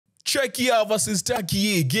Czechia versus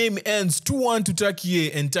Türkiye. Game ends 2-1 to Türkiye,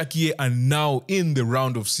 and Türkiye are now in the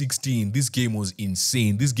round of 16. This game was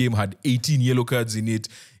insane. This game had 18 yellow cards in it.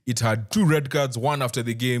 It had 2 red cards, one after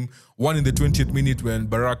the game, one in the 20th minute when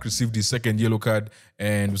Barak received his second yellow card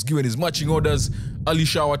and was given his marching orders, early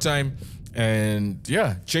shower time. And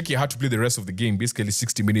yeah, Czechia had to play the rest of the game, basically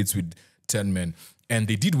 60 minutes with 10 men. And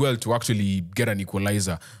they did well to actually get an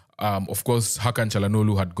equalizer. Of course, Hakan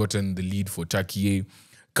Çalhanoğlu had gotten the lead for Türkiye.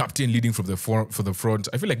 Captain leading from the front.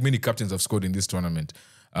 I feel like many captains have scored in this tournament.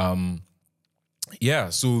 Yeah,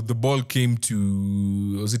 so the ball came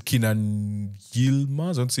to, was it Kenan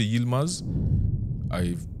Yilmaz? I don't say Yilmaz.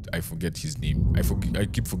 I forget his name. I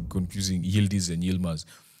keep confusing Yildiz and Yilmaz.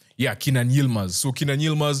 Yeah, Kenan Yilmaz. So Kenan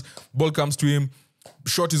Yilmaz, ball comes to him,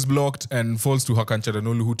 shot is blocked and falls to Hakan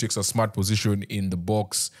Çalhanoğlu, who takes a smart position in the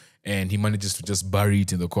box, and he manages to just bury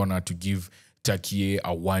it in the corner to give Türkiye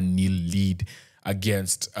a 1-0 lead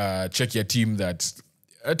against Czechia team that,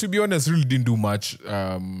 to be honest, really didn't do much.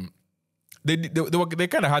 They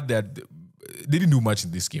kind of had that. They didn't do much in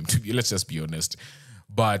this game. Let's just be honest.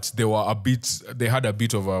 But they were they had a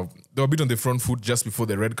bit on the front foot just before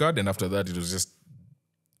the red card, and after that it was just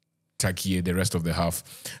Türkiye the rest of the half.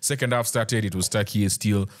 Second half started, it was Türkiye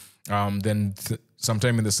still. Then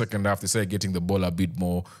sometime in the second half they started getting the ball a bit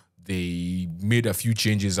more. They made a few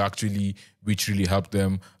changes actually, which really helped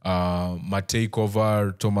them. Matej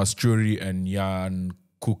Kovar, Thomas Churi, and Jan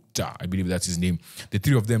Kukta, I believe that's his name. The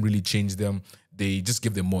 3 of them really changed them. They just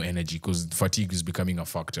gave them more energy because fatigue is becoming a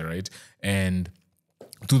factor, right? And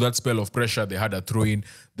to that spell of pressure, they had a throw-in.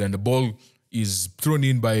 Then the ball is thrown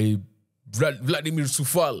in by Vladimir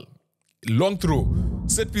Sufal. Long throw,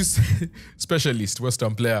 set-piece specialist, West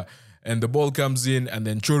Ham player. And the ball comes in, and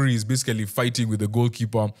then Chori is basically fighting with the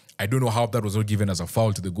goalkeeper. I don't know how that was not given as a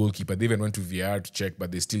foul to the goalkeeper. They even went to VR to check,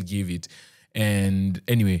 but they still gave it. And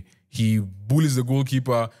anyway, he bullies the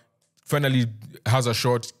goalkeeper, finally has a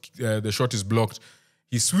shot. The shot is blocked.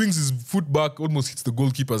 He swings his foot back, almost hits the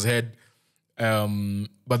goalkeeper's head.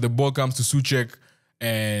 But the ball comes to Souček,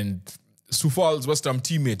 and Sufal's West Ham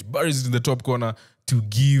teammate buries it in the top corner to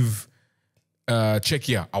give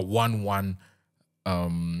Czechia a 1-1.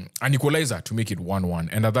 An equalizer to make it 1-1.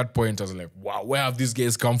 And at that point, I was like, wow, where have these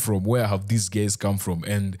guys come from? Where have these guys come from?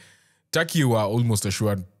 And Türkiye were almost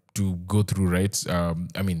assured to go through, right?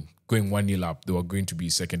 I mean, going 1-0 up, they were going to be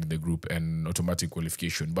second in the group and automatic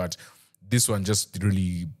qualification. But this one just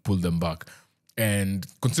really pulled them back. And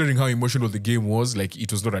considering how emotional the game was, like,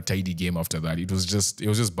 it was not a tidy game after that. It was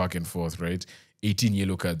just back and forth, right? 18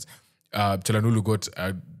 yellow cards. Çalhanoğlu got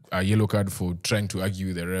a yellow card for trying to argue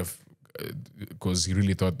with the ref because he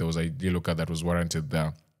really thought there was a yellow card that was warranted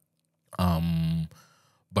there.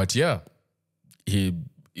 But yeah, the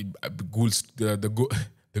goal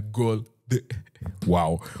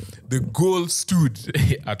stood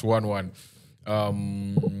at 1-1.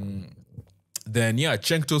 Then yeah,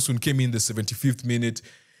 CENK TOSUN came in the 75th minute.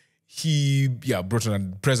 He brought a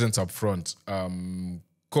presence up front.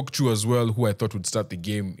 Kokchu as well, who I thought would start the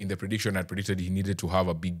game. In the prediction, I predicted he needed to have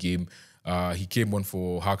a big game. He came on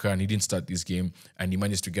for Hakan. He didn't start this game, and he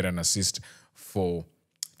managed to get an assist for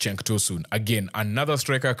CENK TOSUN. Again, another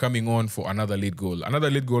striker coming on for another late goal. Another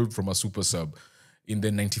late goal from a super sub. In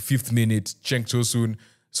the 95th minute, CENK TOSUN.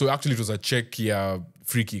 So actually it was a Czechia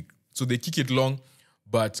free kick. So they kick it long,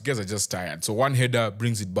 but guys are just tired. So one header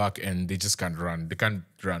brings it back and they just can't run. They can't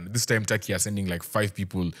run. This time Türkiye are sending like 5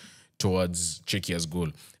 people towards Czechia's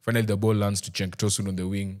goal. Finally, the ball lands to CENK TOSUN on the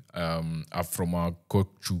wing up from a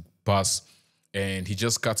Kokchu pass. And he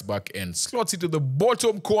just cuts back and slots it to the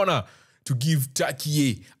bottom corner to give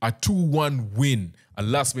Türkiye a 2-1 win, a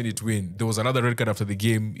last-minute win. There was another red card after the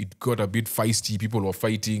game. It got a bit feisty. People were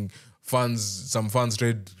fighting. Some fans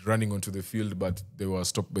tried running onto the field, but they were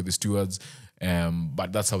stopped by the stewards.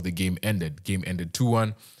 But that's how the game ended. Game ended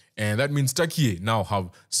 2-1. And that means Türkiye now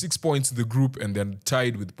have 6 points in the group and then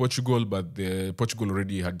tied with Portugal, but Portugal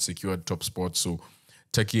already had secured top spot. So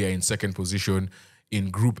Türkiye are in second position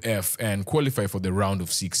in Group F and qualify for the round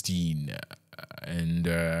of 16. And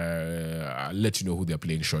I'll let you know who they're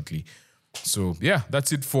playing shortly. So yeah,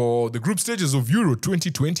 that's it for the group stages of Euro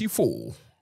 2024.